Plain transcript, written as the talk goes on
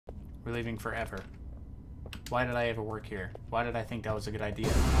We're leaving forever. Why did I ever work here? Why did I think that was a good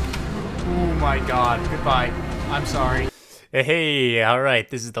idea? Oh my god. Goodbye. I'm sorry. Hey, alright.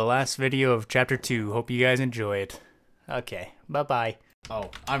 This is the last video of Chapter 2. Hope you guys enjoy it. Okay. Bye-bye.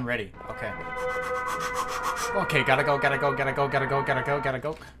 Oh, I'm ready. Okay. Okay, gotta go, gotta go, gotta go, gotta go, gotta go, gotta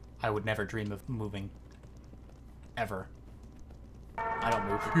go. I would never dream of moving. Ever. I don't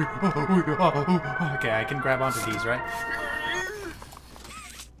move. Okay, I can grab onto these, right?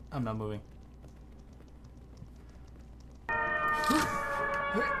 I'm not moving.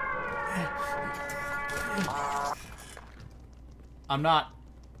 I'm not.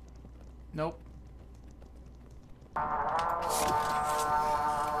 Nope.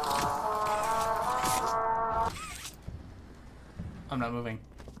 I'm not moving.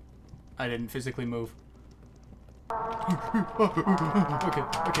 I didn't physically move. Okay,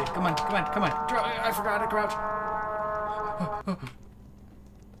 okay, come on, come on, come on. I forgot to crouch.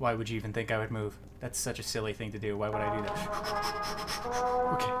 Why would you even think I would move? That's such a silly thing to do. Why would I do that?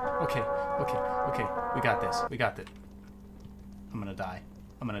 Okay, okay, okay, okay. We got this. We got it. I'm gonna die.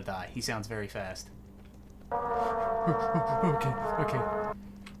 I'm gonna die. He sounds very fast. Okay, okay.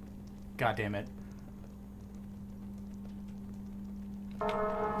 God damn it.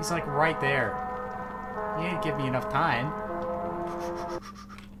 He's like right there. He didn't give me enough time.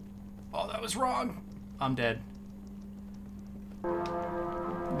 Oh, that was wrong. I'm dead.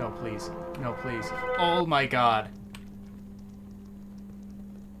 No, please. No, please. Oh my god.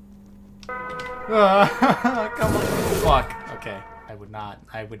 Come on. Fuck. Okay. I would not.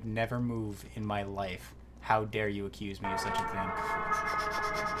 I would never move in my life. How dare you accuse me of such a thing?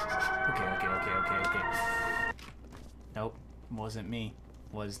 Okay, okay, okay, okay, okay. Nope. Wasn't me.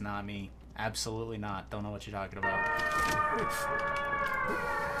 Was not me. Absolutely not. Don't know what you're talking about.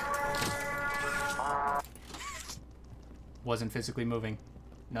 Wasn't physically moving.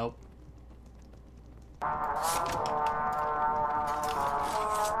 Nope.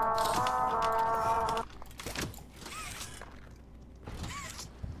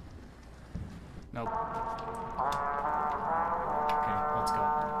 Nope. Okay, let's go.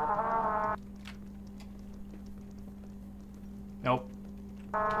 Nope.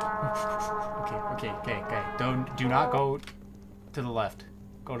 Okay. Do not go to the left.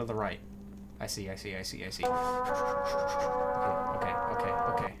 Go to the right. I see. Okay.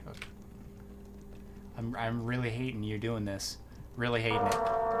 I'm really hating you doing this. Really hating it.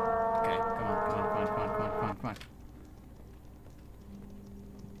 Okay, come on.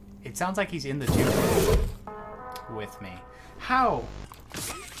 It sounds like he's in the tube with me. How?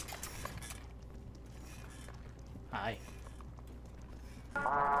 Hi.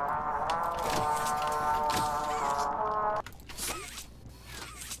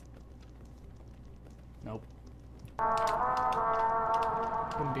 Nope.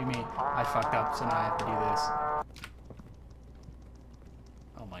 Wouldn't be me. I fucked up, so now I have to do this.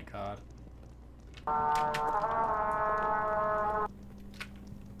 Oh my god.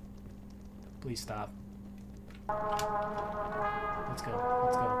 Please stop. Let's go.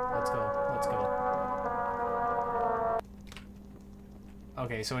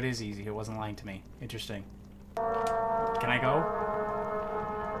 Okay, so it is easy. It wasn't lying to me. Interesting. Can I go?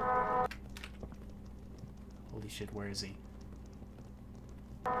 Holy shit, where is he?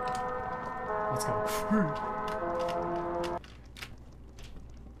 Let's go.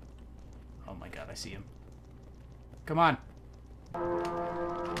 Oh my god, I see him. Come on.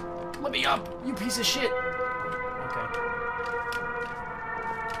 Let me up, you piece of shit. Okay.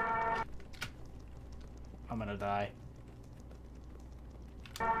 I'm gonna die.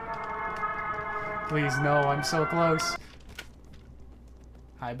 Please, no, I'm so close.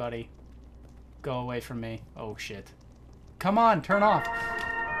 Hi, buddy. Go away from me. Oh, shit. Come on, turn off.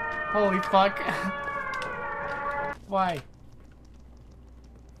 Holy fuck. Why?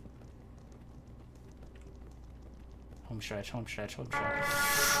 Home stretch. Come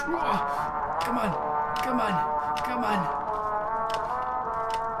on.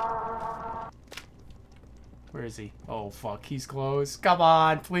 Where is he? Oh, fuck, he's close. Come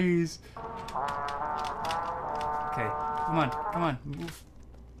on, please. Okay, come on, move.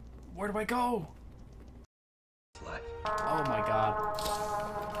 Where do I go? Oh my god.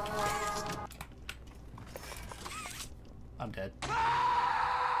 I'm dead.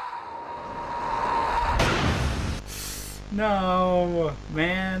 No,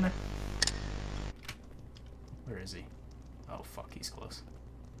 man. Where is he? Oh fuck, he's close.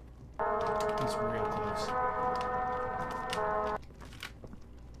 He's real close.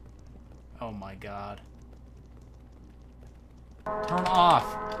 Oh my god. Turn off!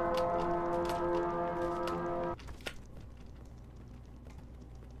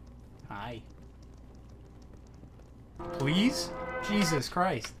 Hi. Please? Jesus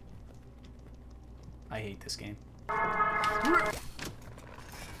Christ. I hate this game. Oh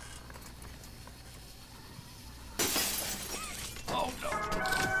no.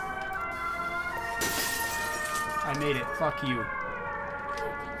 I made it. Fuck you.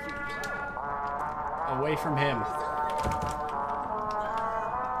 Away from him.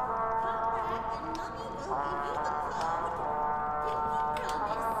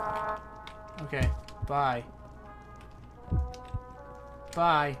 Okay. Bye.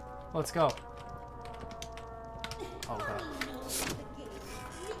 Bye. Let's go. Oh god.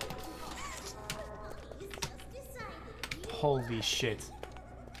 Holy shit.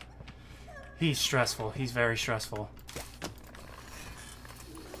 He's stressful. He's very stressful.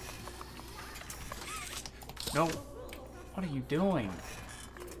 No. What are you doing?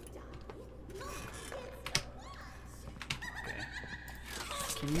 Okay.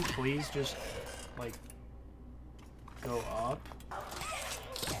 Can you please just, like, go up?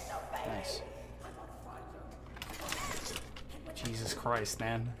 Nice. Jesus Christ,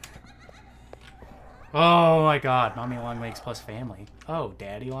 man. Oh my god. Mommy Longlegs plus family. Oh,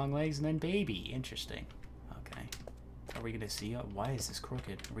 Daddy Longlegs and then baby. Interesting. Okay. Are we gonna see... Why is this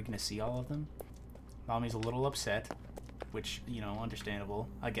crooked? Are we gonna see all of them? Mommy's a little upset. Which, you know, understandable,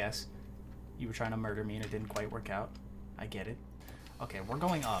 I guess. You were trying to murder me and it didn't quite work out. I get it. Okay, we're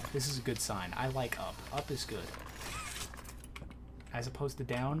going up. This is a good sign. I like up. Up is good. As opposed to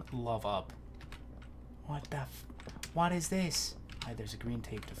down, love up. What the f... What is this? Hi, there's a green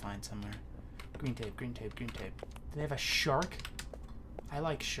tape to find somewhere. Green tape, green tape, green tape. Do they have a shark? I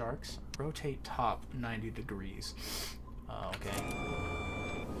like sharks. Rotate top 90 degrees. Okay.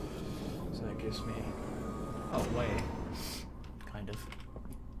 So that gives me... Oh, wait. Kind of.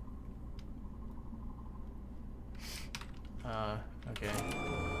 Okay.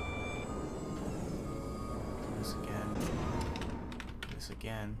 This again. This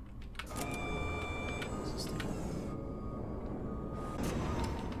again. This thing.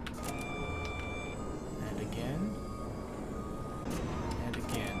 And again. And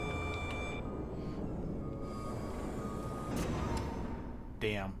again.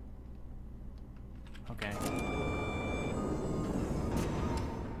 Damn. Okay.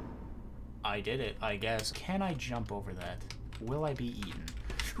 I did it, I guess. Can I jump over that? Will I be eaten?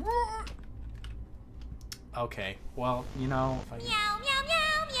 Okay, well, you know... If I... Meow, meow,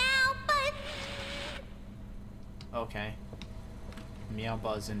 meow, meow, buzz! Okay. Meow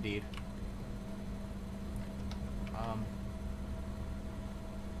buzz, indeed.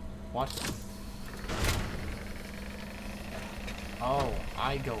 What? Oh,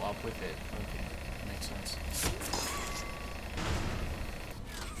 I go up with it. Okay, makes sense.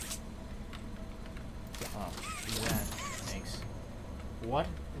 Oh, do that. Thanks. What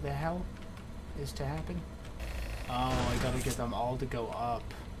the hell is to happen? Oh, I gotta get them all to go up.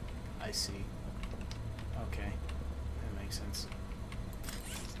 I see. Okay. That makes sense.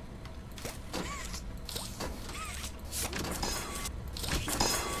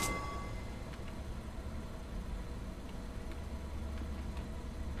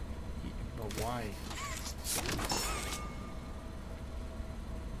 But why?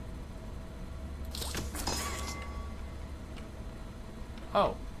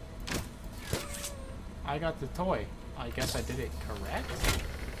 Oh. I got the toy. I guess I did it correct?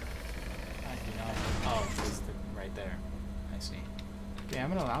 You know, oh, it's the, right there. I see. Okay,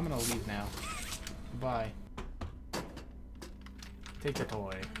 I'm gonna leave now. Bye. Take the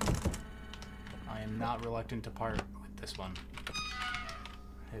toy. I am not reluctant to part with this one.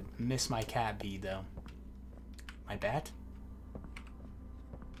 I miss my cat bead though. My bat?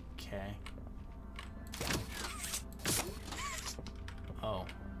 Okay. Oh.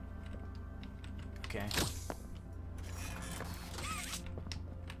 Okay.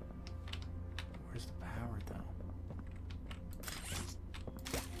 Where's the power, though?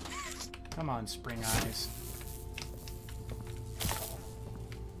 Come on, Spring Eyes.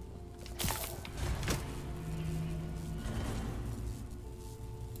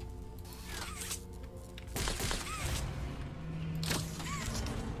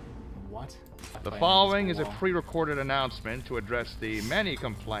 What? The following is a pre-recorded announcement to address the many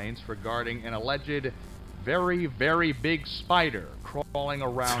complaints regarding an alleged very, very big spider crawling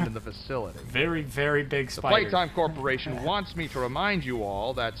around in the facility. Very, very big spider. The Playtime Corporation wants me to remind you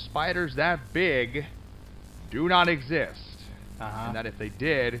all that spiders that big do not exist. And that if they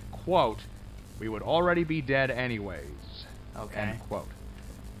did, quote, we would already be dead anyways. Okay. End quote.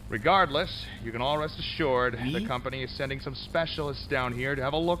 Regardless, you can all rest assured the company is sending some specialists down here to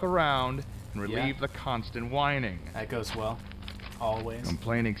have a look around and relieve the constant whining. That goes well. Always.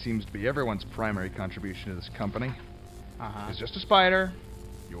 Complaining seems to be everyone's primary contribution to this company. Uh-huh. It's just a spider.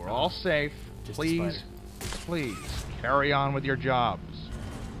 You're all safe. Just Please, please, carry on with your jobs.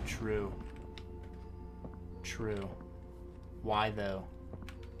 True. True. Why though?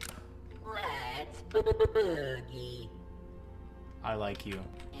 Let's boogie. I like you.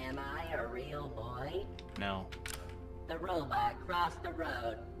 Am I a real boy? No. The robot crossed the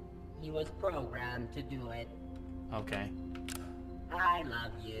road. He was programmed to do it. Okay. I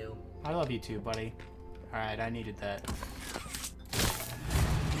love you. I love you too, buddy. Alright, I needed that. Let's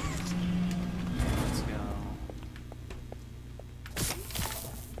go.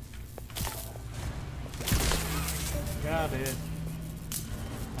 Got it.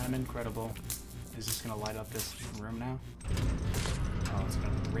 I'm incredible. Is this gonna light up this room now? Oh, it's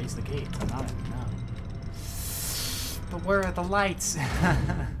gonna raise the gates. I'm not. No. But where are the lights?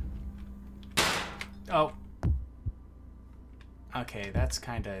 Oh. Okay, that's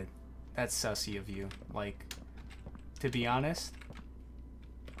sussy of you. Like, to be honest,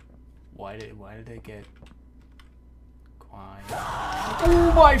 why did it get quiet?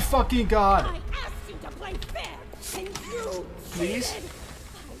 Oh my fucking god! I asked you to play fair, and you Please? cheated.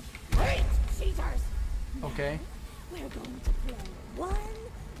 I hate cheaters. Okay. We're going to play one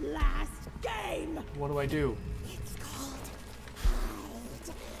last game. What do I do? It's called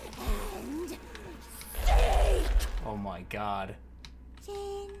hide and seek. Oh my god.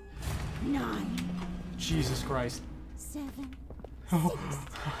 10, 9, Jesus Christ. 7,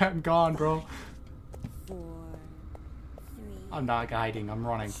 I'm gone, bro. 4, 3, I'm not hiding. I'm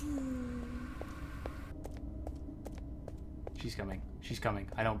running. 2. She's coming. She's coming.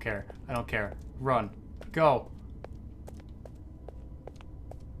 I don't care. I don't care. Run. Go.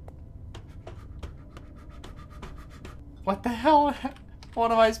 What the hell?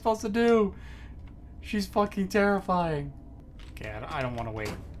 What am I supposed to do? She's fucking terrifying. Okay, I don't want to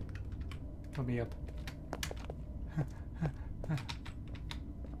wait. Put me up.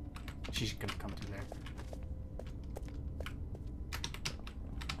 She's gonna come through there.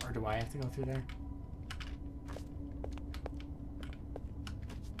 Or do I have to go through there?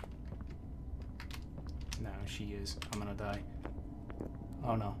 No, she is. I'm gonna die.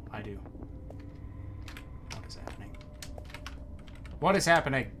 Oh no, I do. What is happening? What is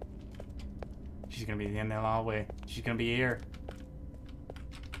happening? She's gonna be in the hallway. She's gonna be here.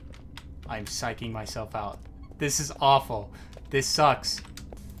 I'm psyching myself out. This is awful. This sucks.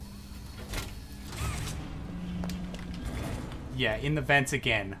 Yeah, in the vents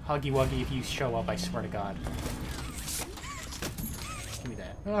again. Huggy Wuggy if you show up, I swear to God. Give me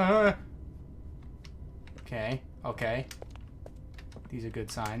that. Okay, okay. These are good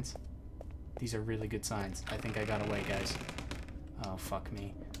signs. These are really good signs. I think I got away, guys. Oh, fuck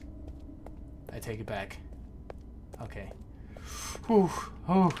me. I take it back. Okay. Whew.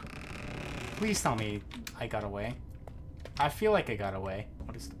 Oh. Please tell me I got away. I feel like I got away.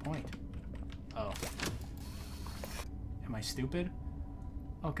 What is the point? Oh. Am I stupid?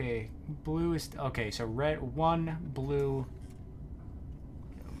 Okay. Blue is... Okay, so red... 1, blue...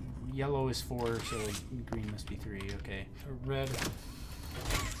 Yellow is 4, so green must be 3. Okay. So red...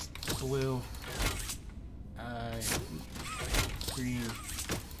 Blue... green...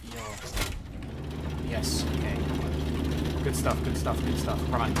 Yellow... Yes, okay. Good stuff, good stuff, good stuff.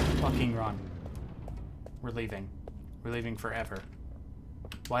 Run. Fucking run. We're leaving. We're leaving forever.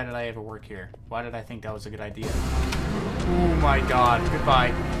 Why did I ever work here? Why did I think that was a good idea? Oh my god.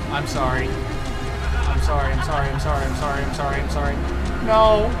 Goodbye. I'm sorry. I'm sorry, I'm sorry, I'm sorry, I'm sorry, I'm sorry, I'm sorry.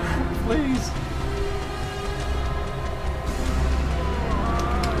 No! Please!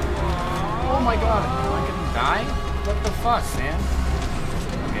 Oh my god. Am I gonna die? What the fuck, man?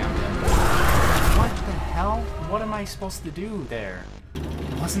 Okay, I'm dead. What the hell? What am I supposed to do there?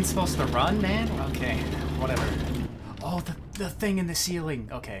 I wasn't supposed to run, man? Okay, whatever. Oh, the thing in the ceiling.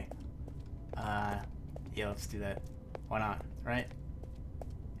 Okay. Yeah, let's do that. Why not, right?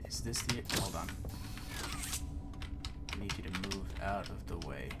 Is this the... Hold on. I need you to move out of the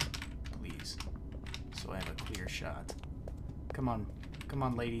way, please. So I have a clear shot. Come on. Come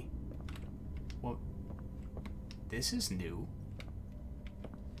on, lady. Well, this is new.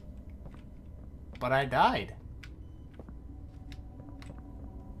 But I died.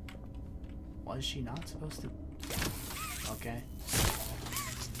 Was she not supposed to? Okay.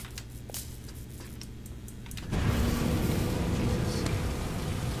 Jesus.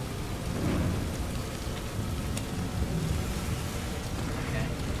 Okay.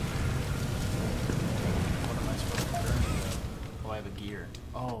 What am I supposed to burn? Oh, I have a gear.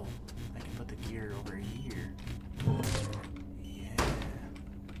 Oh, I can put the gear over here. Yeah.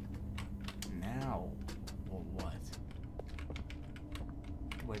 Now, well, what?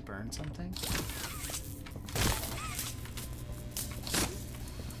 burn something?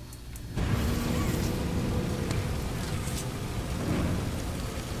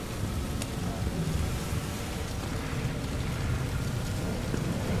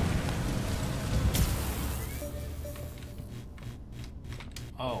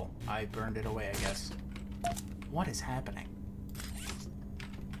 Oh, I burned it away, I guess. What is happening?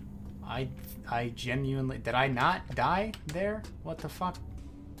 I genuinely... Did I not die there? What the fuck?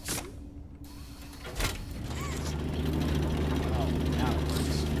 Oh, now it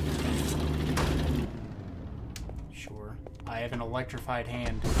works. Sure. I have an electrified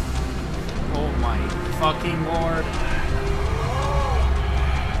hand. Oh my fucking lord.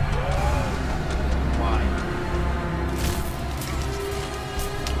 Why?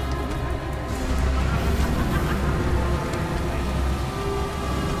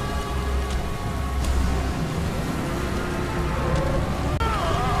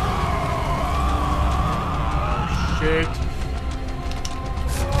 Shit.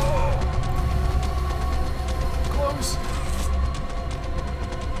 Close.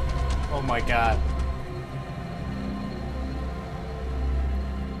 Oh my god.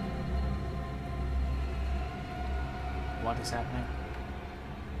 What is happening?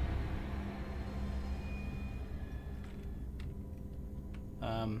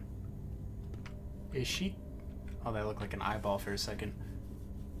 Is she... Oh, that looked like an eyeball for a second.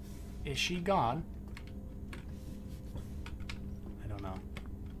 Is she gone? I don't know.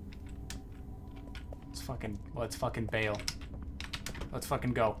 Let's fucking bail. Let's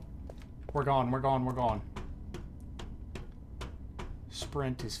fucking go. We're gone, we're gone, we're gone.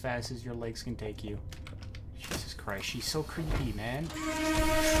 Sprint as fast as your legs can take you. Jesus Christ, she's so creepy, man.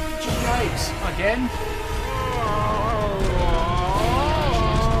 Yikes! Again?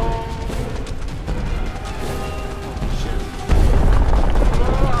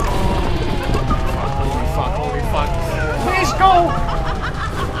 Holy fuck. Please go!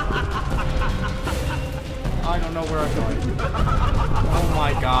 I don't know where I'm going. Oh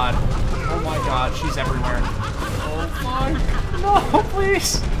my god. Oh my god, she's everywhere. Oh fuck. No,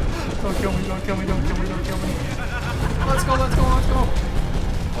 please! Don't kill me, don't kill me, don't kill me, don't kill me. Let's go, let's go, let's go.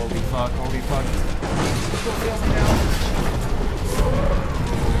 Holy fuck, holy fuck. Don't kill me now.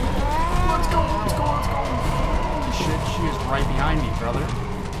 Let's go, let's go, let's go. Holy shit, she is right behind me, brother.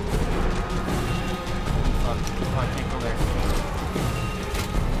 Fuck, I can't go there.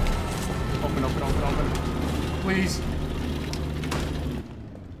 Open, open, open, open. Please.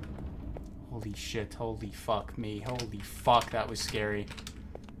 Holy shit, holy fuck me. Holy fuck, that was scary.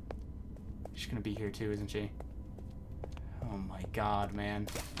 She's gonna be here too, isn't she? Oh my god, man.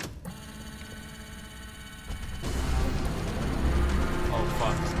 Oh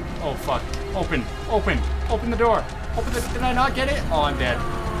fuck. Oh fuck. Open, open, open the door. Open the... Did I not get it? Oh, I'm dead.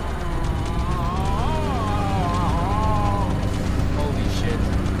 Holy shit.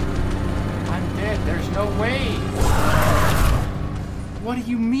 I'm dead. There's no way. What do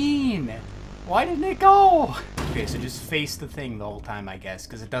you mean? Why didn't it go? Okay, so just face the thing the whole time, I guess,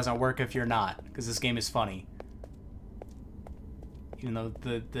 because it doesn't work if you're not, because this game is funny. Even though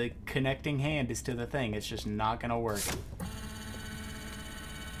the connecting hand is to the thing, it's just not gonna work.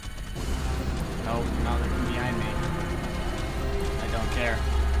 Nope, not looking behind me. I don't care.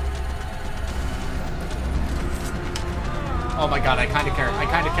 Oh my god, I kinda care. I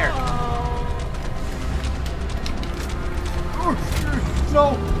kinda care.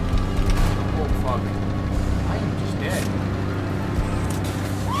 No! Oh fuck. I am just dead.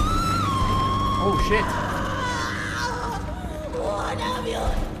 Oh shit. What have you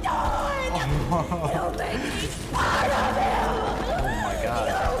done? You make me part of you! Oh my god.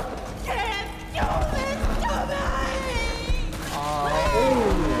 You can't do this to me! Oh.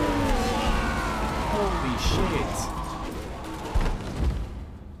 Holy shit.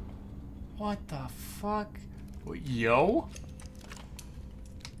 What the fuck? Yo?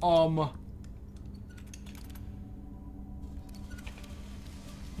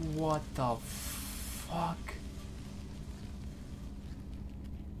 What the fuck?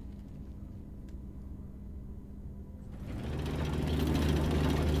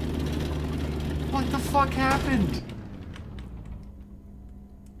 What the fuck happened?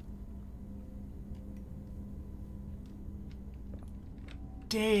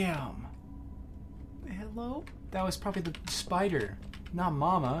 Damn. Hello? That was probably the spider, not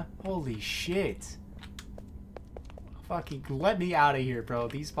Mama. Holy shit. Fucking let me out of here, bro.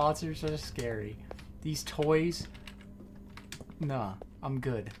 These monsters are scary. These toys. Nah, I'm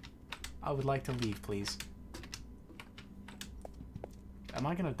good. I would like to leave, please. Am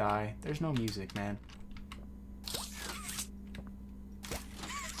I gonna die? There's no music, man.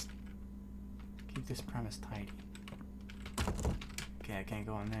 Keep this premise tidy. Okay, I can't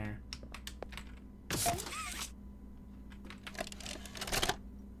go in there.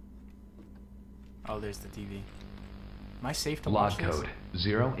 Oh, there's the TV. Am I safe to watch this? Log code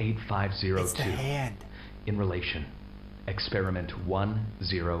 08502. It's the hand. In relation, experiment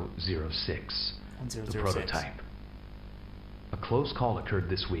 1006. 1006. The prototype. A close call occurred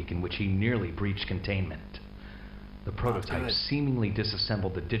this week in which he nearly breached containment. The prototype good. seemingly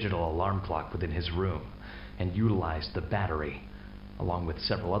disassembled the digital alarm clock within his room and utilized the battery, along with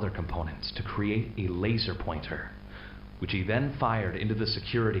several other components, to create a laser pointer, which he then fired into the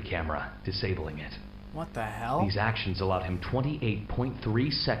security camera, disabling it. What the hell? These actions allowed him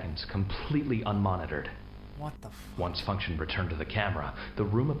 28.3 seconds completely unmonitored. What the f... Once function returned to the camera, the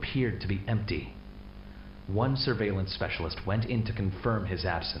room appeared to be empty. One surveillance specialist went in to confirm his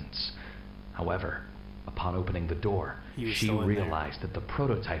absence. However, upon opening the door, she realized that the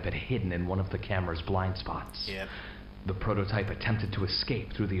prototype had hidden in one of the camera's blind spots. Yep. The prototype attempted to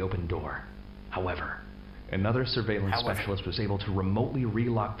escape through the open door. However, another surveillance specialist was able to remotely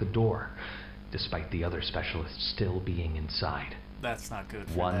relock the door, despite the other specialists still being inside. That's not good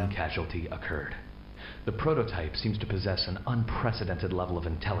for One them. casualty occurred. The prototype seems to possess an unprecedented level of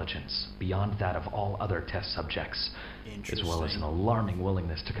intelligence, beyond that of all other test subjects, as well as an alarming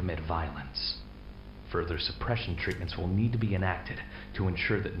willingness to commit violence. Further suppression treatments will need to be enacted to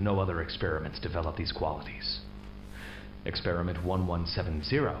ensure that no other experiments develop these qualities. Experiment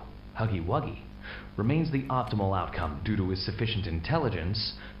 1170, Huggy Wuggy, remains the optimal outcome due to his sufficient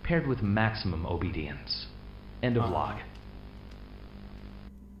intelligence paired with maximum obedience. End of log.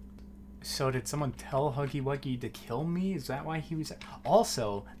 So did someone tell Huggy Wuggy to kill me? Is that why he was...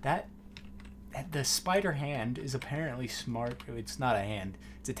 Also, the spider hand is apparently smart. It's not a hand.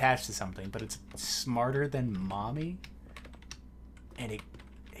 It's attached to something, but it's smarter than Mommy. And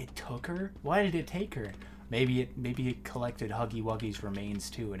it took her? Why did it take her? Maybe it collected Huggy Wuggy's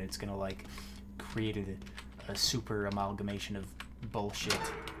remains too, and it's gonna like created a super amalgamation of bullshit.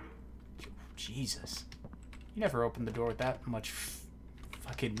 Jesus. You never opened the door with that much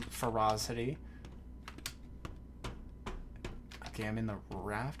fucking ferocity. Okay, I'm in the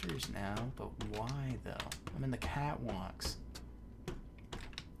rafters now, but why though? I'm in the catwalks.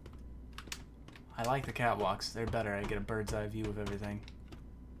 I like the catwalks. They're better. I get a bird's eye view of everything.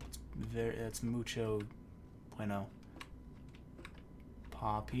 It's mucho bueno.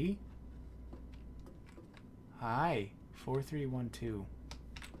 Poppy? Hi. 4312.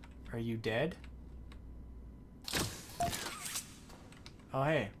 Are you dead? Oh,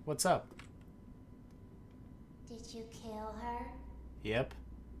 hey. What's up? Did you kill her? Yep.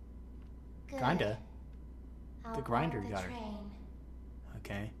 Good. Kinda. I'll The grinder board the got her. train.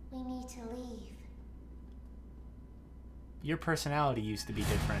 Okay. We need to leave. Your personality used to be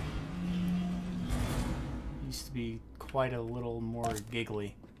different. Used to be quite a little more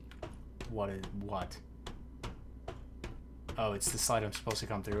giggly. What? Oh, it's the slide I'm supposed to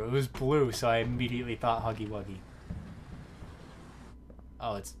come through. It was blue, so I immediately thought Huggy Wuggy.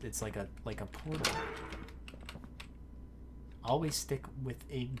 Oh, it's like a portal. Always stick with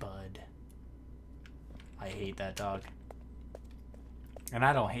a bud. I hate that dog. And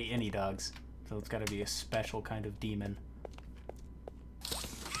I don't hate any dogs, so it's gotta be a special kind of demon.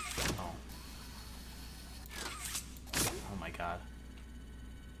 Oh. Oh my god.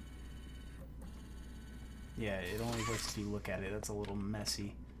 Yeah, it only works if you look at it. That's a little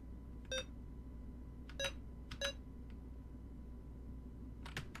messy.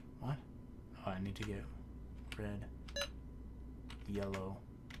 What? Oh, I need to get red, yellow,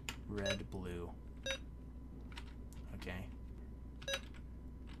 red, blue. Okay.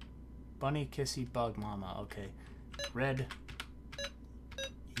 Bunny, kissy, bug, mama. Okay. Red,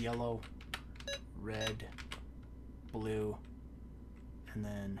 yellow, red, blue, and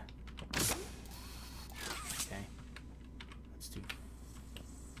then... Okay. Let's do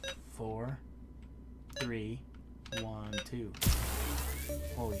 4, 3, 1, 2.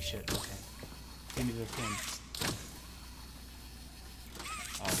 Holy shit, okay. Give me the thing.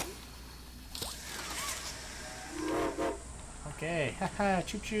 Oh. Okay, haha,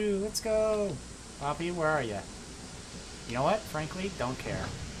 choo-choo, let's go! Poppy, where are ya? You know what? Frankly, don't care.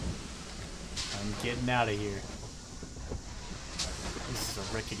 I'm getting out of here. This is a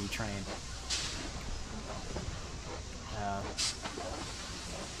rickety train.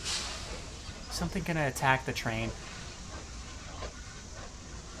 Something gonna attack the train?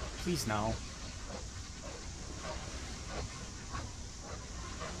 Please no.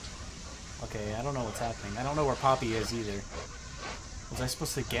 Okay, I don't know what's happening. I don't know where Poppy is either. Was I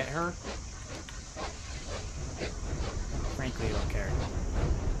supposed to get her? Frankly, I don't care.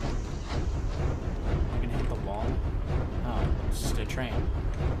 train.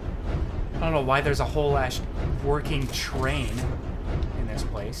 I don't know why there's a whole ass working train in this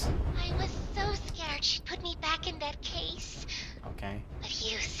place. I was so scared she'd put me back in that case. Okay. But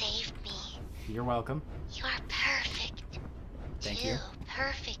you saved me. You're welcome. You are perfect. Thank you. Too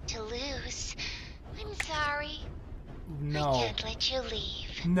perfect to lose. I'm sorry. No. I can't let you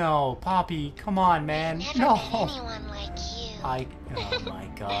leave. No, Poppy, come on, man. I've No. never met anyone like you. Oh my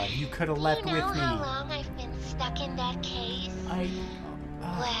god, you could have left Do you know with me. how long I've been stuck in that case?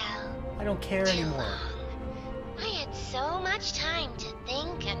 Well, I don't care too anymore. long. I had so much time to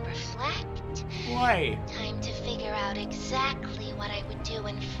think and reflect. Why? Time to figure out exactly what I would do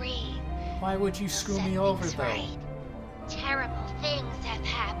when free. Why would you screw Set me over things though? right. Terrible things have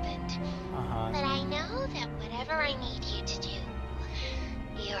happened. Uh-huh. But I know that whatever I need you to do,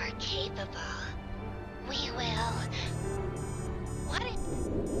 you're capable. We will. What if...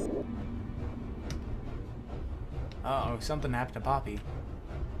 Uh-oh, something happened to Poppy.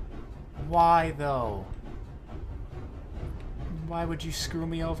 Why though? Why would you screw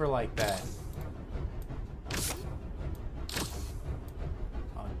me over like that?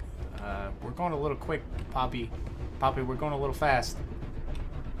 We're going a little quick, Poppy. Poppy, we're going a little fast.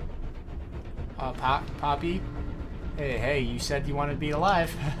 Poppy? Hey, you said you wanted to be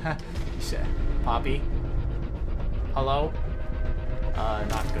alive. You said, Poppy? Hello?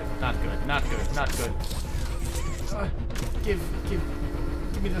 Not good. Give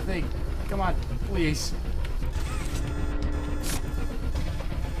me the thing. Come on, please.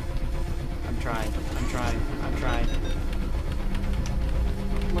 I'm trying.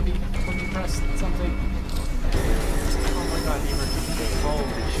 Let me press something. Oh my god, the emergency gate.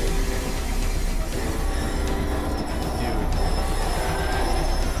 Holy shit. Dude.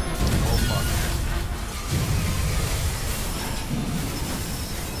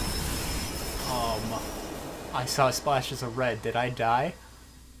 Oh fuck. I saw splashes of red. Did I die?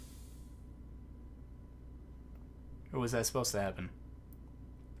 Or was that supposed to happen?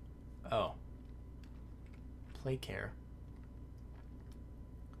 Oh. Play care.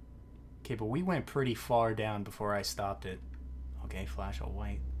 Okay, but we went pretty far down before I stopped it. Okay, flash of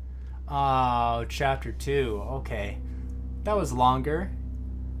white. Oh, chapter 2. Okay. That was longer.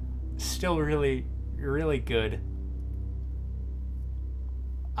 Still really good.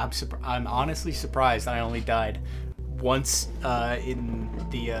 I'm honestly surprised I only died once in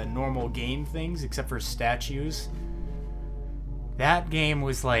the normal game things, except for statues. That game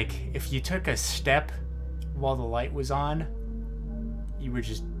was like, if you took a step while the light was on, you were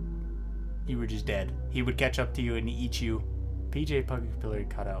just dead. He would catch up to you and eat you. PJ Poppier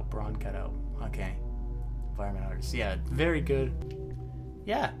cutout, Braun cutout. Okay. Environment artist. Yeah, very good.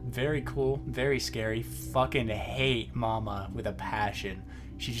 Yeah, very cool, very scary. Fucking hate Mama with a passion.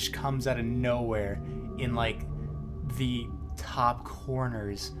 She just comes out of nowhere in like the top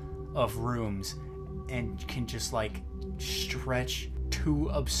corners of rooms and can just like stretch to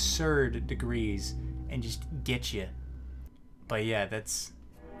absurd degrees and just get you. But yeah, that's,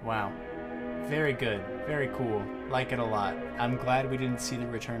 wow. Very good, very cool. Like it a lot. I'm glad we didn't see the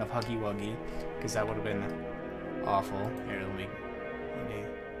return of Huggy Wuggy, because that would have been awful. Here, let me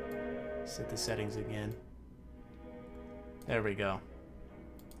set the settings again. There we go.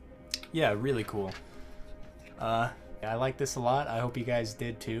 Yeah, really cool. I like this a lot. I hope you guys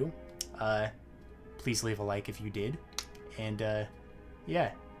did too. Please leave a like if you did. And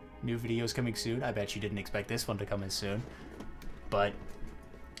yeah, new videos coming soon. I bet you didn't expect this one to come in soon. But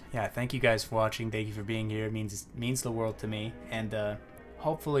yeah, thank you guys for watching. Thank you for being here. It means the world to me. And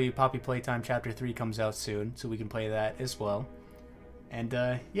hopefully Poppy Playtime Chapter 3 comes out soon, so we can play that as well. And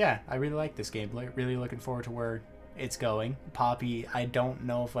yeah, I really like this game. Really looking forward to where it's going. Poppy, I don't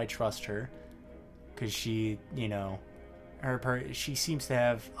know if I trust her, because she, you know, she seems to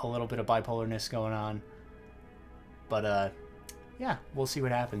have a little bit of bipolarness going on. But yeah, we'll see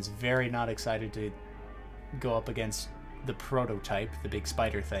what happens. Very not excited to go up against the prototype, the big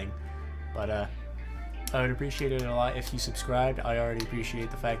spider thing. But I would appreciate it a lot if you subscribed. I already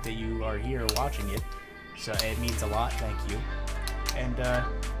appreciate the fact that you are here watching it, so it means a lot. Thank you. And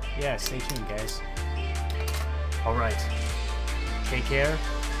yeah, stay tuned, guys. Alright, take care,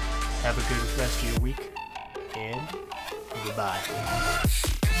 have a good rest of your week, and goodbye.